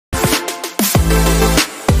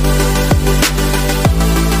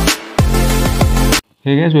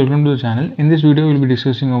Hey guys, welcome to the channel. In this video, we will be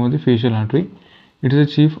discussing about the facial artery. It is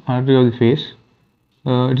the chief artery of the face.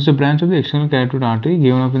 It is a branch of the external carotid artery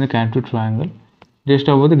given up in the carotid triangle just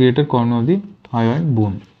above the greater corner of the hyoid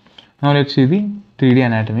bone. Now let's see the 3D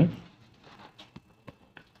anatomy.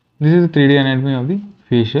 This is the 3D anatomy of the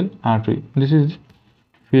facial artery. This is the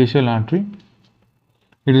facial artery.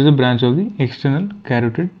 It is a branch of the external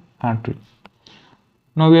carotid artery.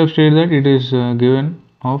 Now we have stated that it is given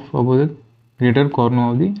off above the greater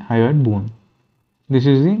corner of the hyoid bone. This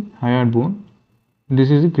is the hyoid bone.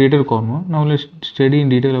 This is the greater corner. Now let's study in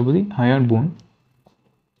detail about the hyoid bone.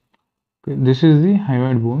 Okay, this is the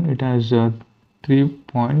hyoid bone. It has 3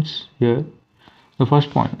 points here. The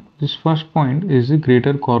first point. This first point is the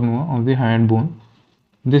greater corner of the hyoid bone.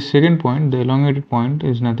 This second point, the elongated point,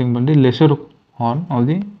 is nothing but the lesser horn of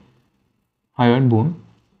the hyoid bone.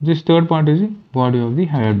 This third part is the body of the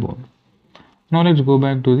hyoid bone. Now let's go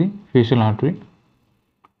back to the facial artery.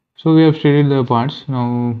 So we have studied the parts.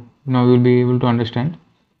 Now we will be able to understand.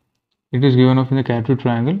 It is given off in the carotid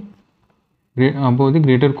triangle above the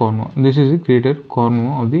greater corner. This is the greater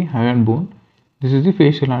corner of the hyoid bone. This is the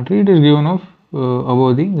facial artery. It is given off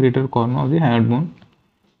above the greater corner of the hyoid bone.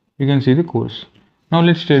 You can see the course. Now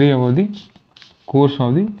let's study about the course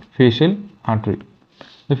of the facial artery.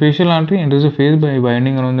 The facial artery enters the face by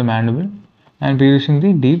winding around the mandible and piercing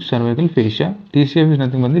the deep cervical fascia. TCF is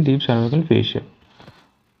nothing but the deep cervical fascia.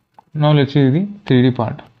 Now let's see the 3D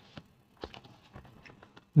part.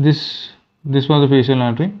 This was the facial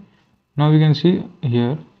artery. Now we can see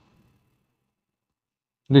here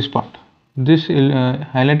this part. This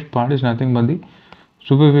highlighted part is nothing but the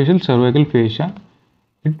superficial cervical fascia.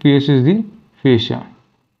 It pierces the fascia.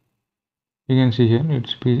 You can see here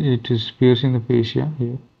it is piercing the fascia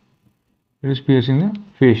here. It is piercing the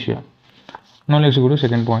fascia. Now let's go to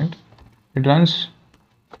second point. It runs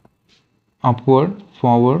upward,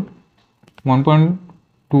 forward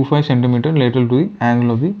 1.25 centimeter lateral to the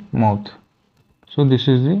angle of the mouth. So this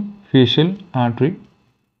is the facial artery.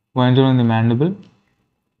 Winds around the mandible,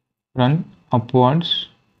 run upwards,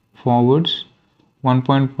 forwards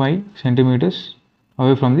 1.5 centimeters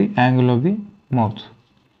away from the angle of the mouth.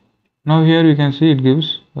 Now here you can see it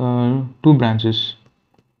gives two branches.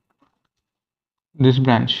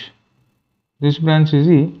 This branch is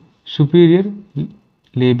the superior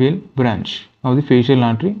labial branch of the facial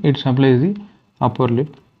artery. It supplies the upper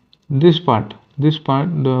lip. This part,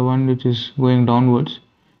 the one which is going downwards,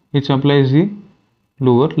 it supplies the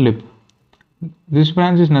lower lip. This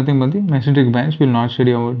branch is nothing but the mesenteric branch. We will not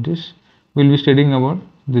study about this. We will be studying about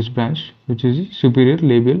this branch, which is the superior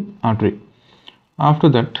labial artery. After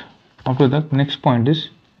that, next point is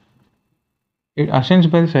it ascends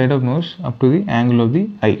by the side of nose up to the angle of the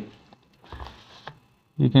eye.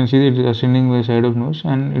 You can see that it is ascending by the side of nose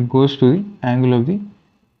and it goes to the angle of the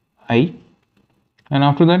eye. And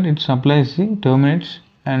after that, it terminates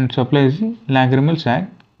and supplies the lacrimal sac,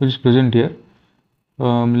 which is present here.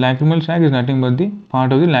 Lacrimal sac is nothing but the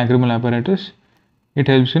part of the lacrimal apparatus. It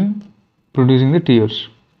helps in producing the tears.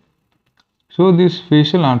 So this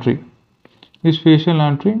facial artery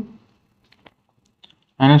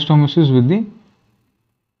anastomosis with the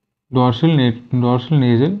dorsal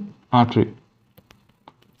nasal artery.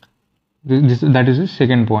 That is the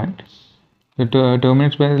second point. It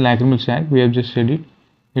terminates by the lacrimal sac. We have just studied.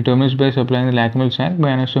 It terminates by supplying the lacrimal sac by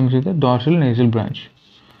anastomosis with the dorsal nasal branch.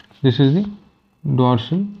 This is the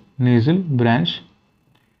dorsal nasal branch.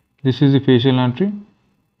 This is the facial artery.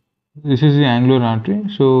 This is the angular artery.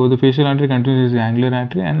 So the facial artery continues the angular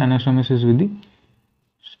artery and anastomosis with the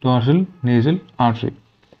dorsal nasal artery.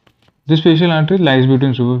 This facial artery lies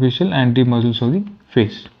between superficial and deep muscles of the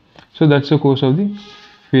face. So that's the course of the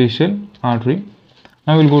facial artery.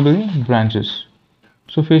 Now we'll go to the branches.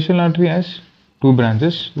 So facial artery has two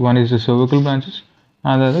branches. One is the cervical branches,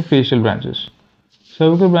 another the facial branches.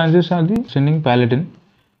 Cervical branches are the ascending palatine,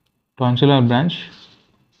 tonsillar branch,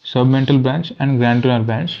 submental branch and glandular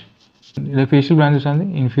branch. The facial branches are the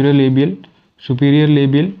inferior labial, superior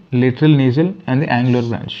labial, lateral nasal and the angular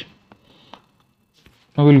branch.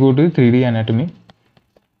 Now we'll go to the 3D anatomy.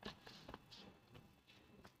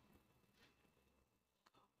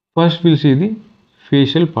 First we'll see the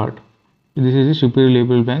facial part. This is the superior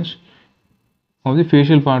labial branch of the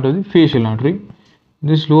facial part of the facial artery.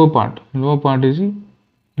 This lower part is the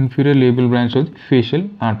inferior labial branch of the facial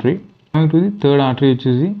artery. Coming to the third artery, which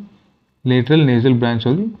is the lateral nasal branch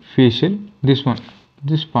of the facial. This part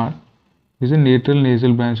is the lateral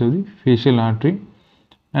nasal branch of the facial artery,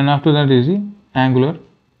 and after that is the angular.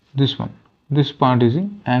 This part is the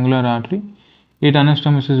angular artery. It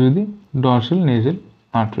anastomosis with the dorsal nasal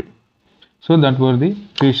artery. So that were the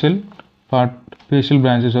facial facial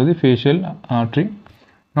branches of the facial artery.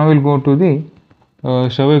 Now we'll go to the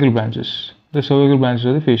cervical branches. The cervical branches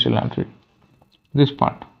of the facial artery. This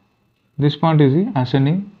part is the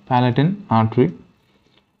ascending palatine artery.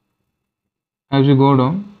 As you go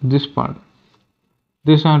down, this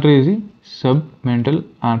artery is the submental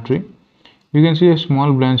artery. You can see a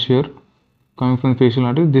small branch here coming from the facial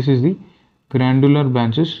artery. This is the glandular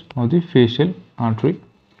branches of the facial artery.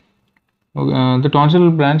 The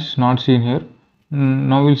tonsillar branch is not seen here.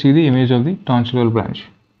 Now we'll see the image of the tonsillar branch.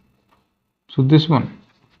 So this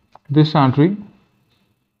artery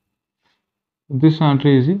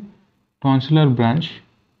is the tonsillar branch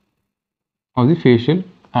of the facial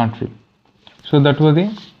artery. So that were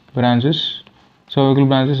the branches, cervical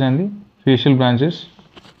branches and the facial branches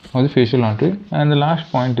of the facial artery. And the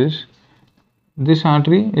last point is, this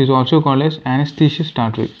artery is also called as anesthesiast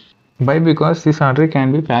artery. Why? Because this artery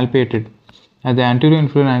can be palpated at the anterior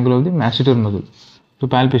inferior angle of the masseter muscle. So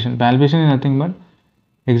palpation is nothing but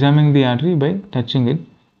examining the artery by touching it.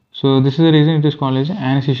 So this is the reason it is called as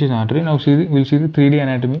anesthesiast artery. Now we'll see the 3D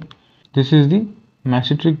anatomy. This is the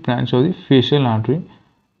masseteric branch of the facial artery.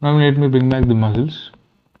 Now let me bring back the muscles.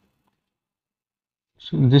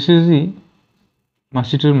 So this is the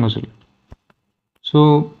masseter muscle.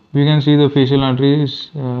 So we can see the facial artery is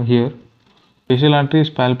here. Facial artery is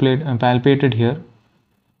palpated here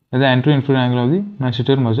at the anterior inferior angle of the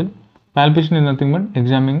masseter muscle. Palpation is nothing but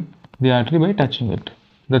examining the artery by touching it.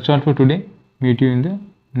 That's all for today. Meet you in the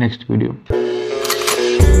next video.